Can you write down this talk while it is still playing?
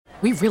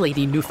We really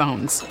need new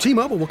phones.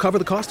 T-Mobile will cover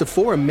the cost of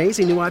 4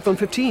 amazing new iPhone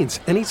 15s,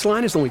 and each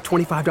line is only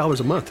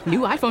 $25 a month. New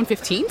iPhone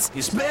 15s?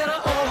 It's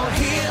better over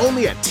here.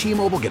 Only at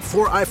T-Mobile, get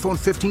 4 iPhone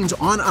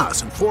 15s on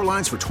us and 4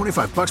 lines for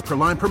 $25 per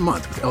line per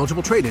month with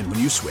eligible trade-in when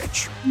you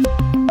switch.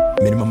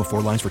 Minimum of 4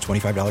 lines for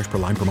 $25 per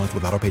line per month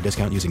with autopay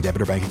discount using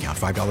debit or bank account.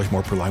 $5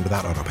 more per line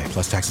without autopay,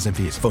 plus taxes and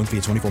fees. Phone fee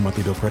at 24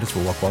 monthly bill credits for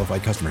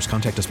well-qualified customers.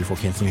 Contact us before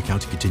canceling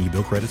account to continue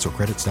bill credits or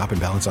credit stop and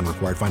balance on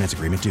required finance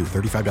agreement due.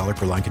 $35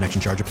 per line connection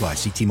charge applies.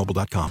 See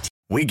T-Mobile.com.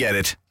 We get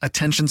it.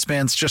 Attention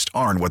spans just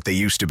aren't what they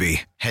used to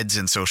be. Heads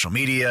in social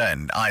media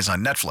and eyes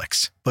on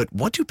Netflix. But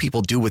what do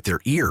people do with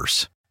their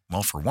ears?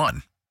 Well, for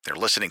one, they're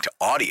listening to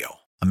audio.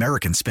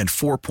 Americans spend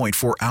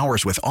 4.4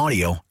 hours with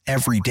audio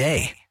every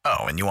day.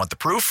 Oh, and you want the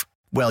proof?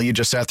 Well, you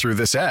just sat through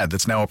this ad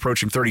that's now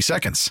approaching 30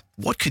 seconds.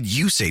 What could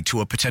you say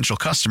to a potential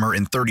customer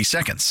in 30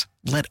 seconds?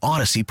 Let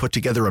Odyssey put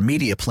together a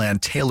media plan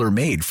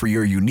tailor-made for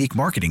your unique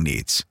marketing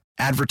needs.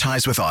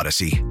 Advertise with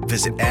Odyssey.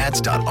 Visit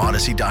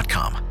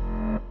ads.odyssey.com.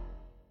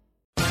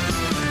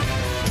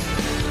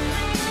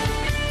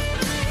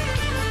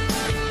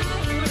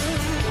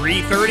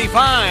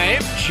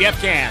 3:35,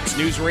 Jeff Katz,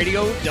 News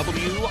Radio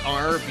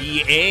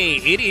WRVA.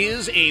 It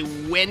is a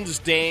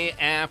Wednesday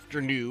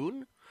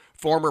afternoon.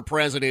 Former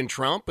President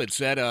Trump had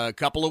said a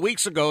couple of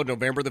weeks ago,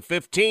 November the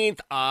 15th,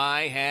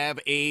 I have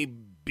a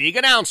big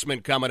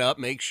announcement coming up.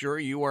 Make sure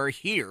you are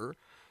here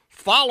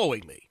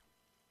following me.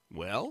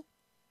 Well,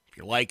 if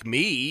you're like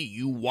me,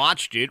 you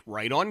watched it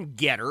right on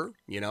Getter.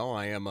 You know,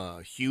 I am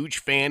a huge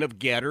fan of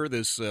Getter,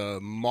 this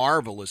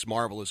marvelous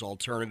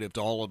alternative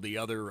to all of the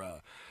other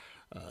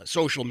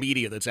social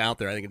media that's out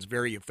there. I think it's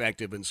very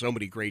effective and so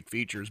many great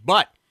features.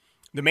 But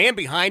the man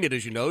behind it,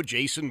 as you know,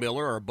 Jason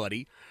Miller, our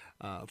buddy,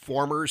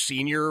 former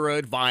senior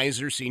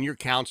advisor, senior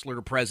counselor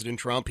to President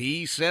Trump,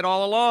 he said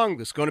all along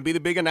this is going to be the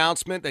big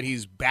announcement that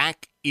he's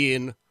back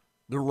in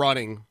the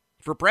running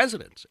for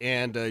president.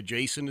 And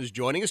Jason is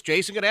joining us.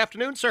 Jason, good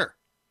afternoon, sir.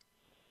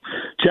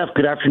 Jeff,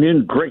 good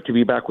afternoon. Great to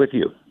be back with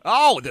you.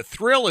 Oh, the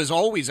thrill is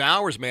always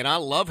ours, man. I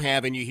love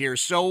having you here.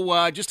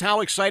 So just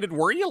how excited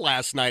were you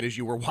last night as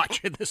you were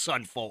watching this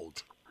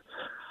unfold?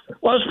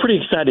 Well, I was pretty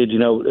excited,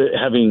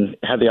 having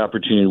had the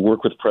opportunity to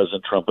work with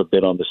President Trump a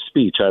bit on the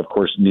speech. I, of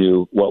course,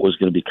 knew what was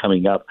going to be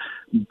coming up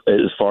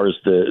as far as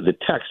the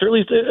text, or at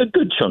least a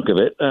good chunk of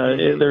it.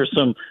 There's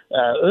some,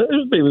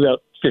 maybe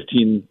about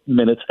 15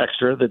 minutes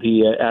extra that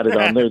he added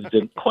on there that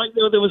didn't quite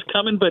know that was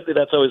coming, but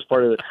that's always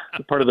part of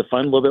the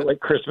fun, a little bit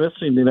like Christmas,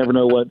 and you never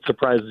know what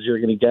surprises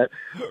you're going to get.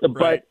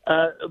 Right.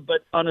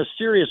 But on a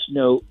serious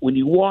note, when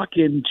you walk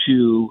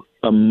into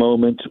a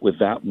moment with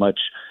that much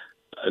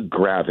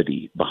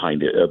gravity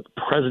behind it, a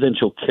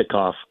presidential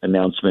kickoff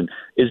announcement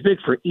is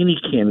big for any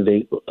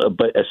candidate,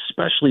 but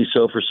especially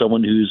so for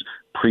someone who's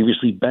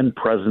previously been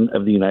president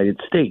of the United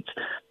States.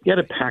 You had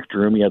a packed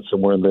room. You had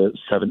somewhere in the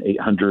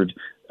 700-800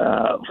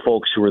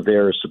 folks who were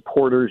there as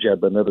supporters. You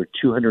had another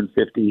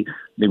 250,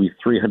 maybe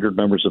 300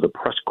 members of the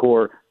press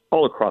corps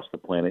all across the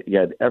planet. You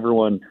had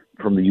everyone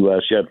from the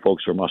U.S. You had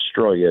folks from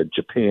Australia,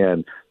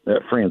 Japan,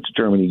 France,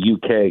 Germany,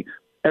 UK,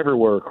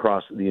 everywhere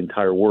across the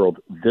entire world.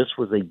 This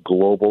was a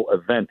global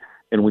event.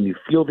 And when you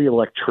feel the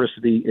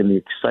electricity and the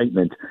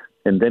excitement,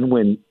 and then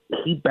when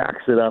he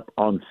backs it up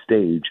on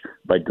stage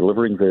by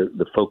delivering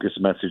the focus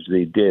message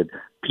they did,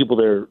 people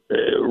there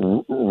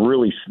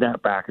really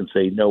snap back and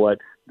say, you know what,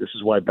 this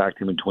is why I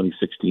backed him in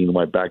 2016,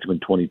 why I backed him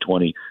in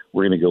 2020.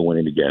 We're going to go win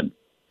it again.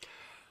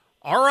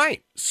 All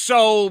right.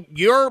 So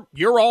you're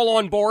all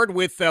on board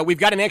with, we've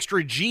got an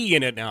extra G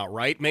in it now,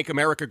 right? Make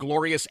America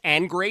glorious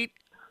and great?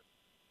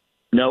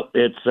 No,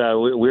 it's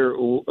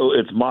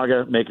it's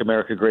MAGA, Make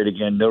America Great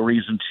Again. No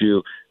reason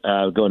to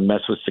go and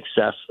mess with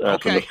success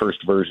from the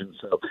first version.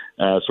 So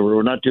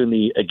we're not doing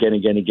the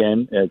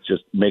again. It's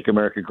just Make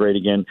America Great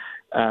Again.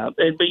 But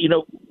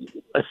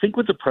I think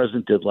what the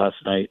president did last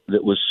night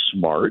that was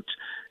smart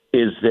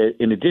is that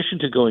in addition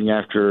to going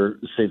after,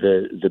 say,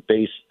 the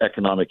base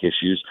economic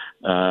issues,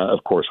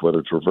 of course, whether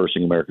it's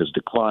reversing America's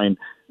decline,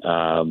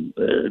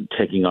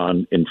 taking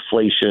on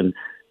inflation,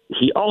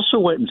 he also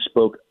went and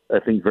spoke, I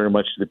think, very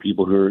much to the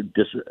people who are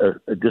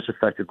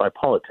disaffected by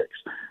politics,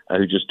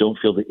 who just don't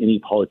feel that any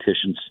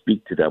politicians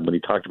speak to them. When he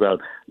talked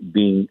about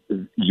being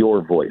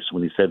your voice,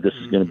 when he said this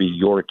is going to be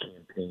your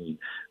campaign,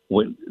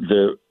 when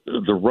the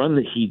run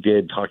that he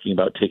did talking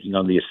about taking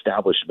on the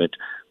establishment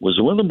was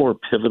one of the more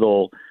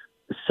pivotal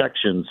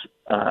sections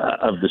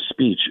of the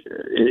speech.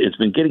 It's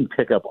been getting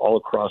pickup all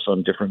across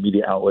on different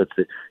media outlets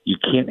that you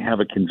can't have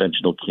a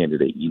conventional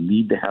candidate. You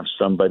need to have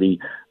somebody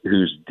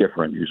who's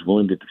different, who's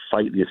willing to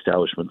fight the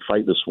establishment,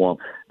 fight the swamp.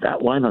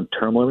 That line on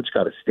term limits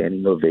got a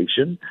standing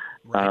ovation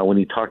when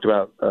he talked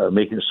about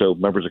making it so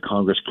members of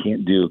Congress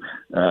can't do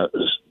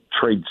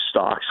trade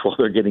stocks while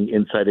they're getting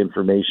inside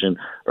information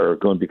or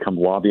going to become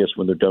lobbyists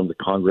when they're done with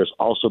Congress.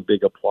 Also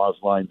big applause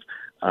lines.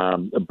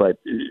 But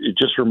it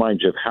just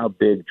reminds you of how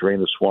big Drain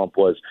the Swamp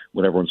was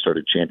when everyone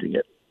started chanting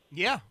it.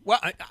 Yeah, well,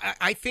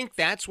 I think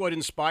that's what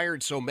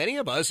inspired so many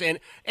of us. And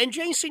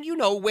Jason,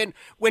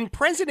 when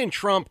President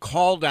Trump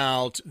called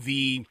out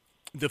the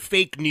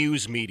fake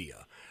news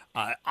media,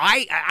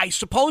 I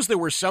suppose there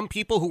were some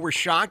people who were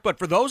shocked, but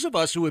for those of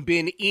us who have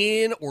been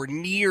in or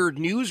near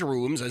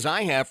newsrooms, as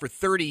I have for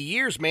 30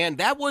 years, man,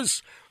 that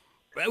was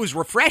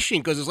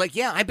refreshing because it's like,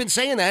 yeah, I've been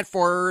saying that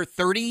for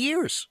 30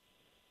 years.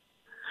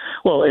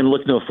 Well, and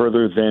look no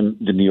further than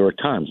the New York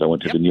Times. I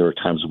went to the New York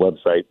Times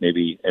website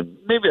maybe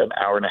an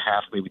hour and a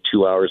half, maybe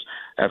 2 hours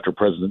after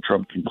President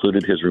Trump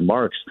concluded his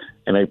remarks,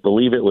 and I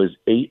believe it was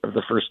 8 of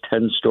the first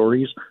 10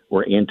 stories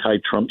were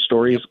anti-Trump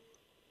stories.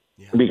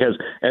 Yeah. Because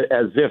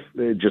as if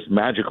just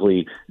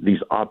magically these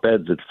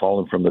op-eds had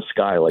fallen from the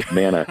sky like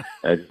manna.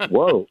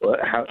 Whoa!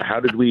 How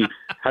did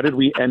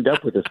we end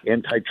up with this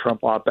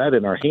anti-Trump op-ed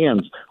in our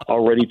hands,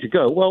 all ready to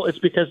go? Well, it's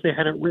because they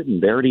had it written.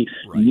 They already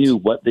knew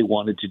what they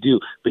wanted to do.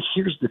 But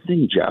here's the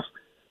thing, Jeff.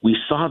 We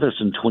saw this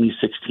in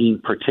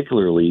 2016,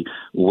 particularly,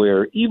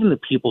 where even the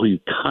people who you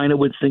kind of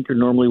would think are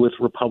normally with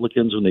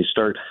Republicans, when they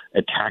start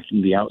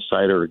attacking the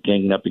outsider or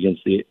ganging up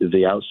against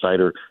the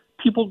outsider,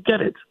 people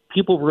get it.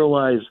 People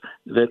realize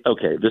that,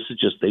 okay, this is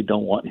just, they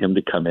don't want him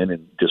to come in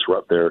and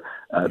disrupt their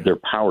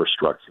power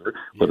structure,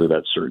 whether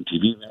that's certain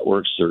TV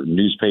networks, certain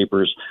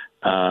newspapers.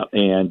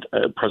 And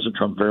President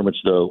Trump very much,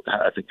 though,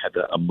 I think had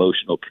an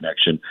emotional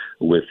connection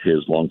with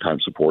his longtime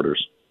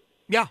supporters.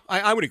 Yeah,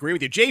 I would agree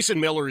with you.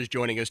 Jason Miller is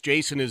joining us.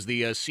 Jason is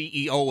the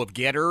CEO of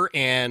Getter,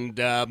 and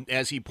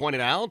as he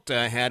pointed out,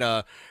 had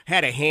a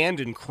hand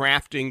in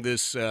crafting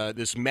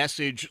this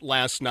message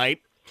last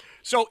night.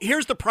 So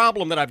here's the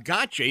problem that I've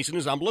got, Jason,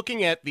 is I'm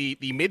looking at the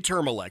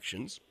midterm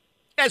elections,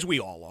 as we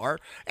all are,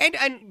 and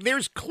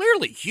there's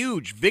clearly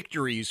huge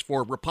victories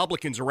for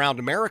Republicans around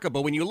America,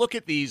 but when you look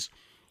at these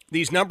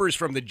numbers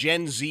from the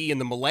Gen Z and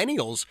the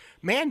millennials,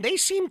 man, they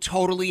seem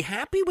totally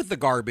happy with the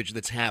garbage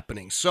that's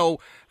happening.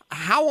 So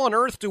how on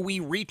earth do we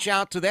reach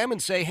out to them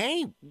and say,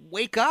 hey,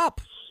 wake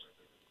up?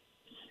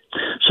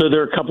 So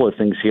there are a couple of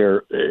things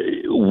here.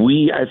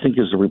 I think,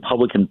 as a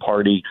Republican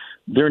Party,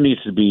 there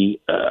needs to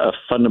be a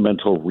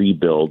fundamental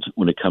rebuild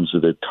when it comes to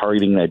the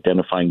targeting and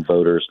identifying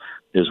voters,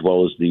 as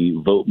well as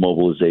the vote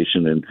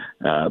mobilization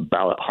and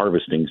ballot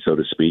harvesting, so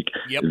to speak,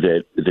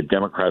 that the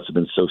Democrats have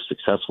been so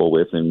successful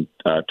with in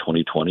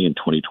 2020 and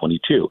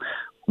 2022.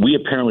 We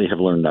apparently have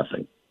learned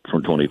nothing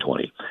from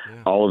 2020.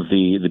 Yeah. All of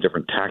the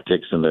different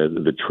tactics and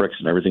the tricks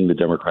and everything the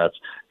Democrats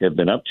have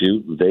been up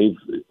to, they've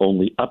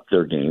only upped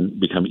their game,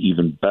 become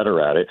even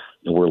better at it,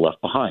 and we're left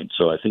behind.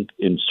 So I think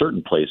in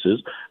certain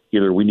places,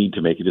 either we need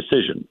to make a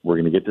decision. We're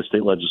going to get the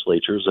state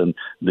legislatures and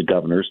the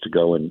governors to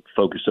go and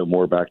focus it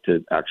more back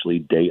to actually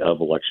day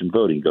of election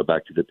voting, go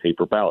back to the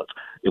paper ballots.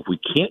 If we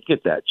can't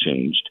get that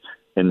changed,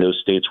 in those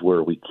states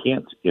where we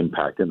can't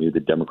impact it, maybe the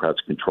Democrats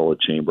control a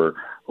chamber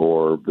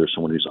or there's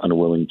someone who's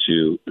unwilling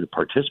to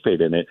participate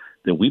in it,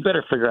 then we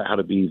better figure out how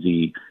to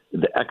be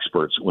the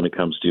experts when it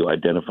comes to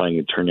identifying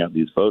and turning out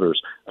these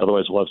voters.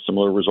 Otherwise, we'll have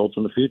similar results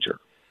in the future.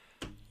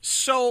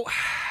 So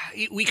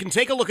we can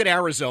take a look at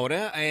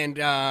Arizona, and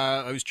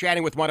I was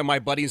chatting with one of my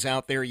buddies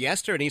out there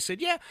yesterday, and he said,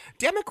 yeah,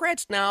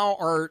 Democrats now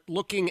are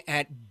looking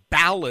at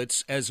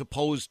ballots as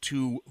opposed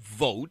to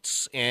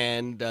votes,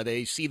 and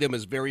they see them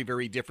as very,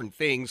 very different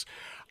things.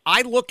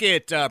 I look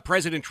at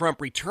President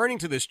Trump returning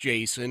to this,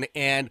 Jason,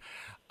 and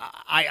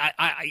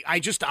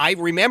I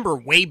remember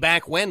way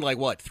back when,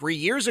 3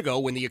 years ago,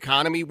 when the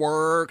economy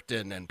worked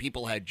and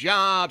people had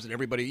jobs and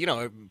everybody,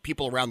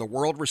 people around the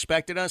world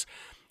respected us.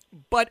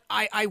 But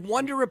I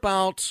wonder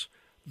about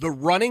the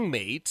running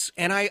mates,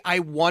 and I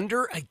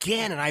wonder,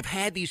 again, and I've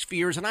had these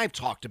fears, and I've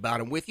talked about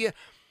them with you,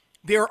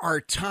 there are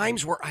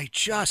times where I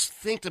just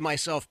think to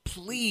myself,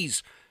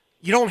 please,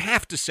 you don't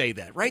have to say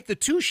that, right? The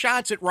 2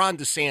 shots at Ron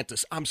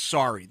DeSantis, I'm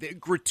sorry, they're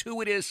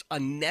gratuitous,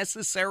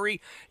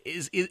 unnecessary.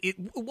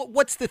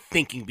 What's the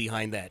thinking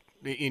behind that,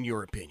 in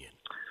your opinion?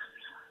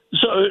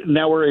 So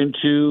now we're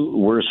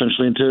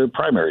essentially into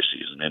primary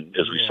season. And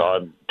as we saw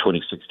in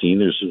 2016,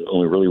 there's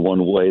only really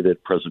one way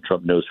that President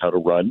Trump knows how to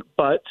run.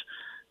 But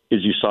as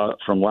you saw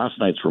from last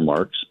night's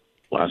remarks,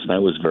 last night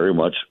was very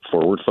much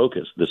forward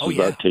focused. This is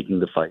about taking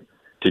the fight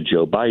to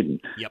Joe Biden.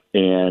 Yep.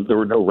 And there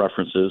were no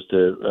references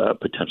to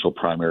potential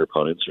primary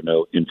opponents or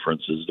no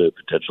inferences to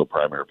potential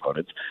primary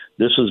opponents.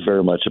 This was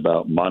very much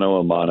about mano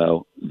a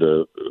mano,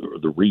 the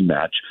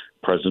rematch,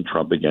 President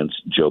Trump against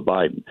Joe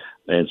Biden.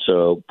 And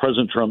so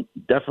President Trump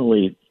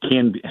definitely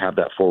can have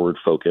that forward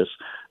focus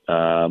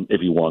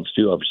if he wants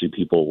to. Obviously,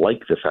 people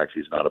like the fact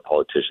he's not a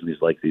politician.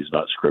 He's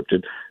not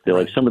scripted. They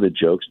like some of the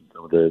jokes,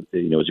 some of the,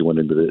 as you went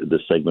into the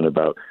segment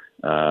about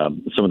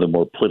some of the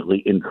more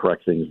politically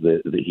incorrect things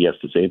that he has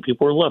to say, and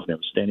people are loving him,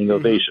 standing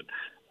ovation.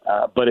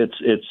 But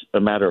it's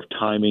a matter of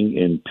timing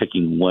and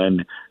picking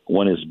when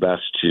is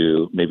best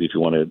to, maybe if you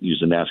want to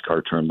use a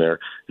NASCAR term there,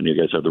 and you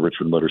guys have the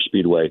Richmond Motor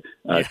Speedway,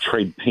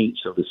 trade paint,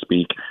 so to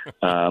speak,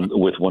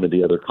 with one of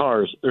the other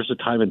cars. There's a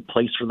time and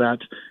place for that.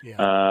 Yeah.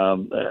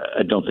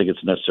 I don't think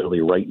it's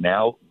necessarily right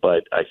now,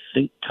 but I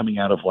think coming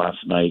out of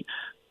last night,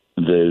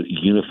 the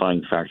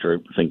unifying factor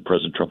I think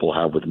President Trump will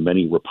have with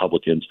many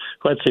Republicans,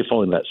 who I'd say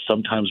fall in that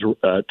sometimes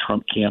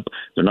Trump camp.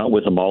 They're not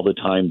with him all the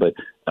time, but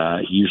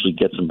he usually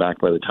gets them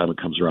back by the time it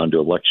comes around to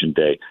Election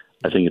Day.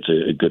 I think it's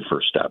a good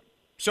first step.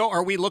 So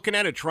are we looking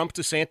at a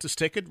Trump-DeSantis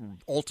ticket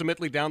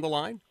ultimately down the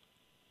line?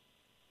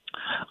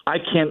 I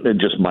can't,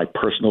 just my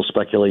personal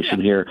speculation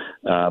here,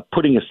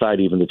 putting aside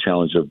even the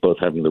challenge of both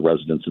having the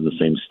residents in the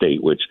same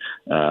state, which,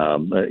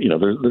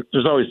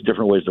 there's always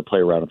different ways to play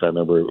around with that. I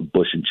remember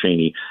Bush and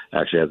Cheney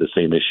actually had the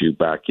same issue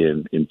back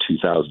in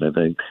 2000, I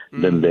think.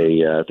 Mm-hmm.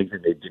 Then I think they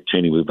made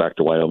Cheney move back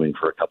to Wyoming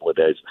for a couple of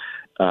days.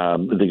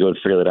 They go and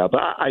figure that out.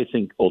 But I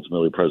think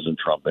ultimately President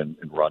Trump and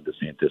Ron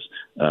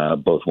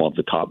DeSantis both want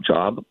the top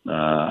job.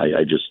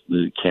 I just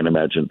can't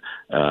imagine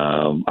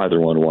either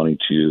one wanting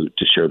to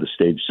share the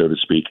stage, so to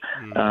speak.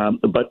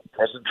 But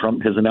President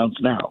Trump has announced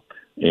now,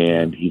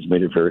 and he's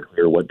made it very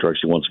clear what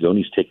direction he wants to go, and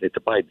he's taken it to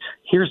Biden.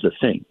 Here's the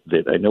thing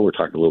that I know we're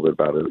talking a little bit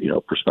about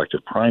a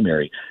prospective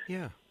primary.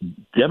 Yeah.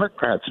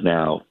 Democrats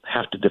now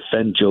have to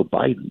defend Joe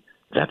Biden.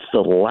 That's the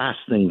last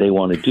thing they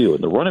want to do.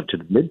 In the run-up to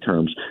the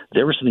midterms,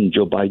 they were sending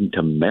Joe Biden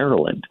to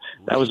Maryland.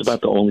 That was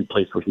about the only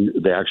place where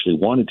they actually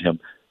wanted him.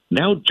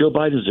 Now Joe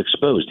Biden is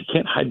exposed. He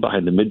can't hide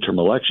behind the midterm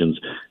elections.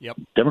 Yep.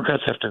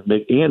 Democrats have to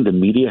make, and the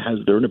media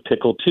they're in a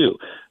pickle too.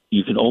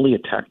 You can only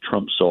attack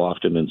Trump so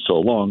often and so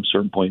long. At a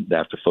certain point, they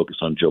have to focus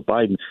on Joe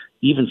Biden.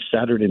 Even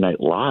Saturday Night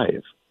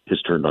Live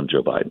has turned on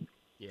Joe Biden.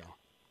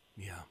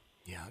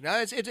 Yeah, no,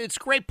 it's a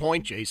great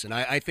point, Jason.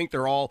 I think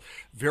they're all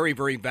very,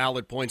 very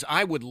valid points.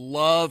 I would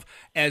love,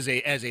 as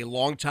a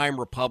longtime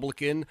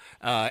Republican,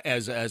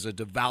 as a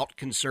devout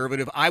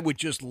conservative, I would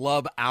just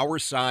love our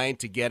side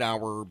to get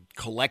our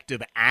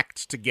collective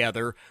acts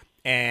together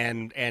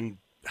and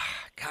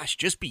gosh,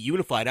 just be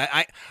unified.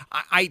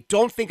 I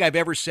don't think I've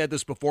ever said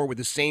this before with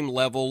the same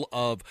level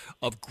of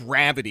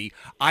gravity.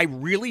 I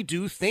really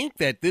do think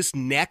that this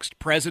next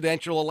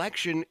presidential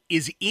election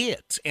is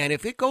it. And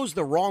if it goes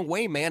the wrong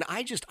way, man,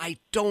 I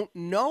don't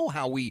know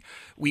how we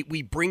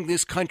bring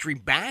this country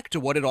back to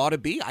what it ought to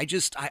be. I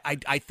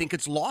think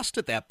it's lost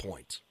at that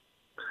point.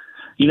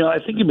 I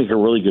think you make a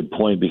really good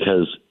point,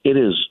 because it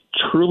is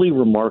truly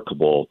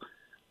remarkable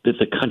that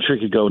the country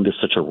could go into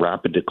such a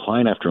rapid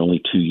decline after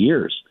only 2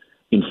 years.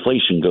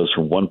 Inflation goes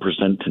from 1%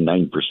 to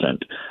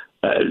 9%.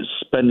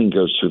 Spending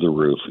goes through the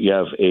roof. You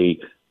have a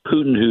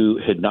Putin who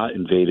had not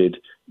invaded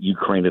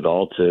Ukraine at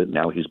all to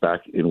now he's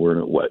back in,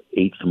 we're in,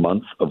 8th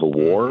month of a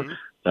war.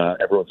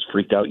 Mm-hmm. Everyone's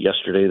freaked out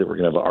yesterday that we're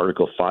going to have an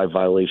Article 5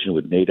 violation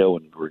with NATO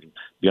and we're going to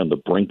be on the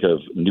brink of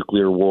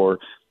nuclear war.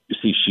 You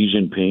see Xi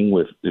Jinping,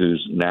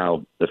 who's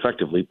now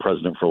effectively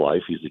president for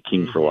life. He's the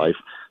king for life.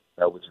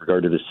 With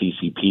regard to the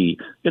CCP,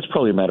 it's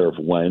probably a matter of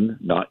when,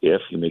 not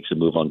if, he makes a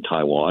move on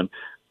Taiwan.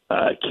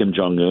 Kim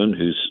Jong-un,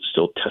 who's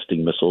still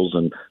testing missiles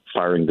and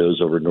firing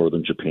those over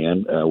northern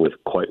Japan with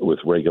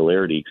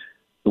regularity.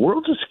 The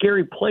world's a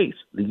scary place.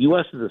 The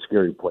U.S. is a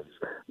scary place.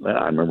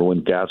 I remember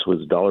when gas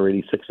was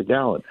 $1.86 a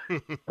gallon.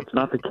 That's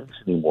not the case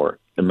anymore.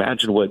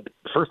 Imagine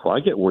first of all, I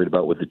get worried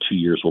about what the 2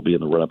 years will be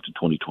in the run-up to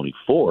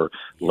 2024,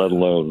 let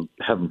alone,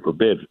 heaven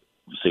forbid,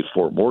 say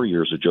 4 more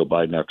years of Joe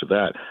Biden after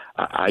that.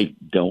 I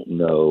don't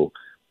know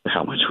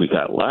how much we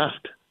got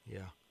left.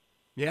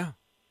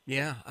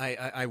 Yeah,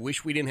 I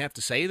wish we didn't have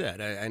to say that,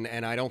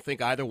 and I don't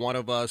think either one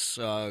of us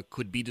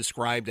could be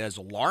described as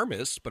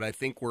alarmists, but I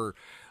think we're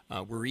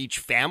each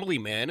family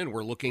men, and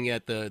we're looking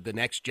at the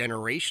next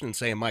generation and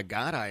saying, my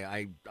God,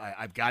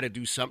 I've got to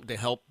do something to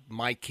help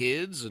my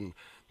kids and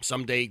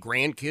someday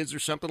grandkids or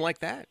something like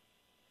that.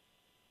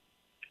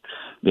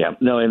 Yeah,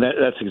 no, and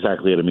that's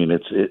exactly it. I mean,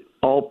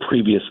 all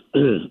previous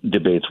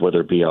debates,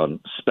 whether it be on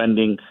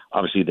spending,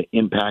 obviously the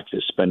impact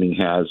that spending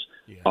has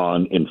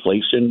on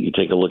inflation. You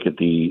take a look at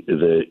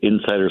the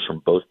insiders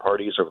from both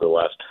parties over the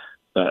last,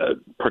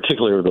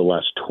 particularly over the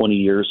last 20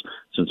 years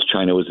since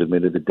China was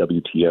admitted to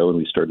WTO and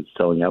we started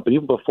selling out. But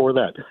even before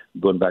that,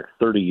 going back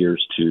 30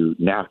 years to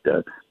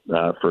NAFTA,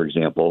 for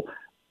example,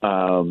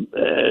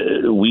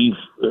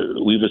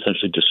 we've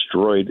essentially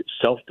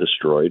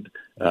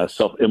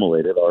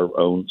self-immolated our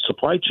own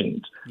supply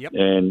chains. Yep.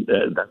 And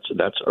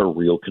that's a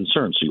real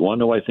concern. So you want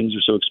to know why things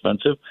are so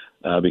expensive?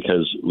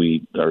 Because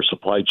our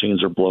supply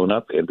chains are blown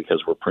up and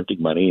because we're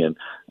printing money, and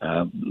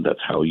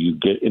that's how you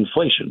get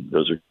inflation.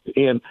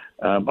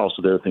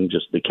 Also the other thing,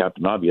 just the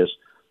Captain Obvious,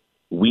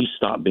 we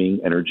stop being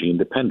energy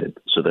independent.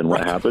 So then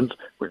what happens?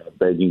 We're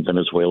begging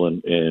Venezuela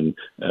and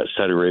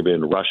Saudi Arabia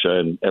and Russia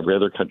and every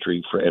other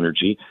country for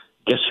energy.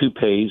 Guess who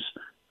pays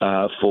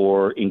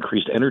for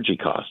increased energy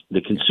costs?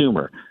 The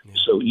consumer. Yeah.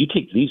 So you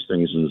take these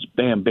things and it's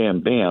bam, bam,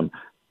 bam.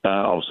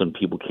 All of a sudden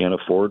people can't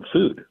afford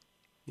food.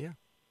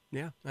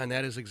 Yeah, and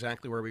that is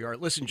exactly where we are.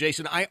 Listen,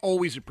 Jason, I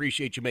always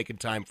appreciate you making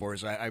time for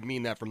us. I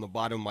mean that from the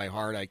bottom of my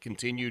heart. I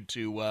continue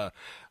to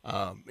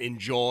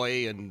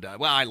enjoy and,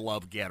 I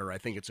love Getter. I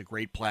think it's a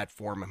great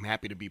platform. I'm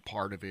happy to be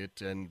part of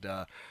it, and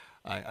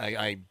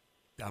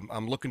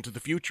I'm looking to the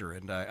future,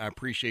 and I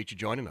appreciate you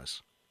joining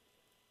us.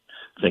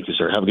 Thank you,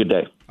 sir. Have a good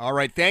day. All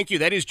right, thank you.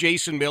 That is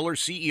Jason Miller,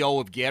 CEO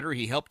of Getter.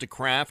 He helped to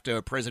craft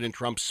President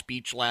Trump's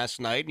speech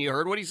last night, and you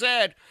heard what he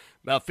said.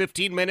 About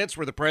 15 minutes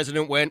where the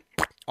president went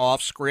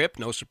off script.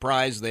 No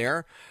surprise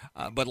there.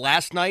 But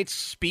last night's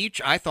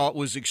speech I thought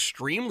was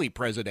extremely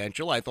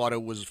presidential. I thought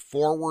it was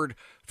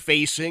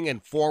forward-facing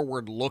and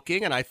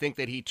forward-looking, and I think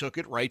that he took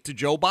it right to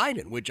Joe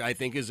Biden, which I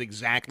think is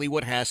exactly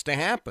what has to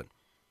happen.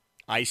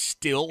 I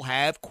still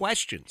have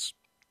questions.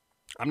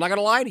 I'm not going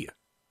to lie to you.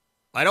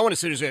 I don't want to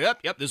sit and say,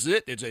 yep, this is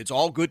it. It's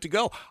all good to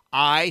go.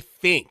 I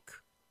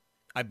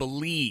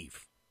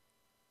believe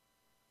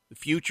the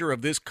future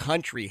of this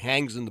country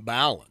hangs in the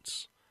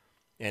balance.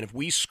 And if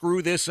we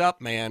screw this up,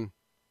 man,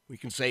 we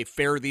can say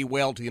fare thee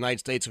well to the United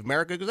States of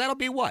America, because that'll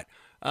be what?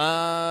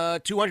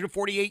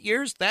 248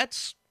 years?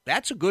 That's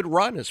a good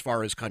run as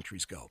far as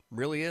countries go. It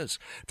really is.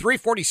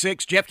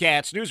 346, Jeff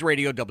Katz, News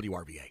Radio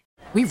WRVA.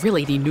 We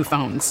really need new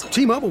phones.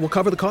 T-Mobile will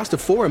cover the cost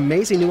of 4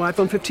 amazing new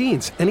iPhone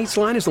 15s, and each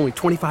line is only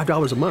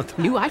 $25 a month.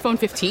 New iPhone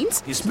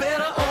 15s? It's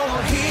better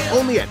over here.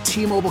 Only at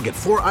T-Mobile, get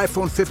 4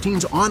 iPhone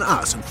 15s on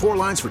us and 4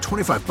 lines for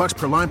 $25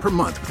 per line per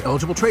month with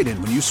eligible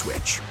trade-in when you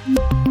switch.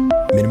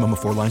 Minimum of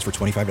 4 lines for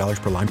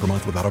 $25 per line per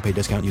month with autopay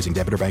discount using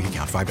debit or bank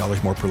account.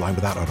 $5 more per line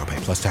without autopay,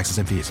 plus taxes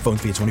and fees. Phone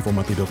fee at 24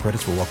 monthly bill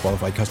credits for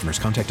well-qualified customers.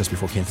 Contact us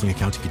before canceling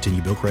account to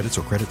continue bill credits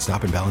or credit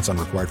stop and balance on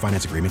required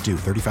finance agreement due.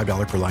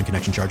 $35 per line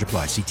connection charge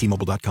applies. See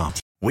T-Mobile.com.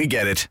 We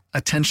get it.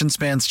 Attention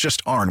spans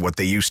just aren't what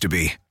they used to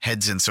be.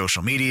 Heads in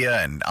social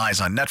media and eyes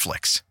on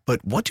Netflix.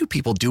 But what do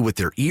people do with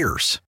their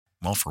ears?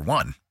 Well, for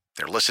one,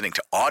 they're listening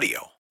to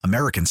audio.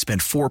 Americans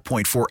spend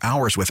 4.4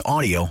 hours with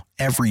audio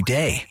every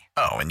day.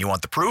 Oh, and you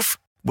want the proof?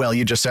 Well,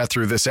 you just sat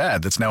through this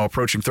ad that's now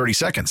approaching 30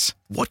 seconds.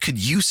 What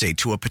could you say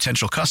to a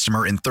potential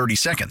customer in 30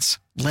 seconds?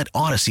 Let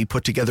Odyssey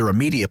put together a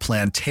media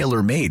plan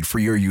tailor-made for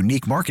your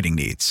unique marketing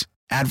needs.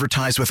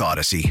 Advertise with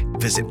Odyssey.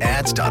 Visit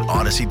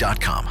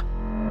ads.odyssey.com.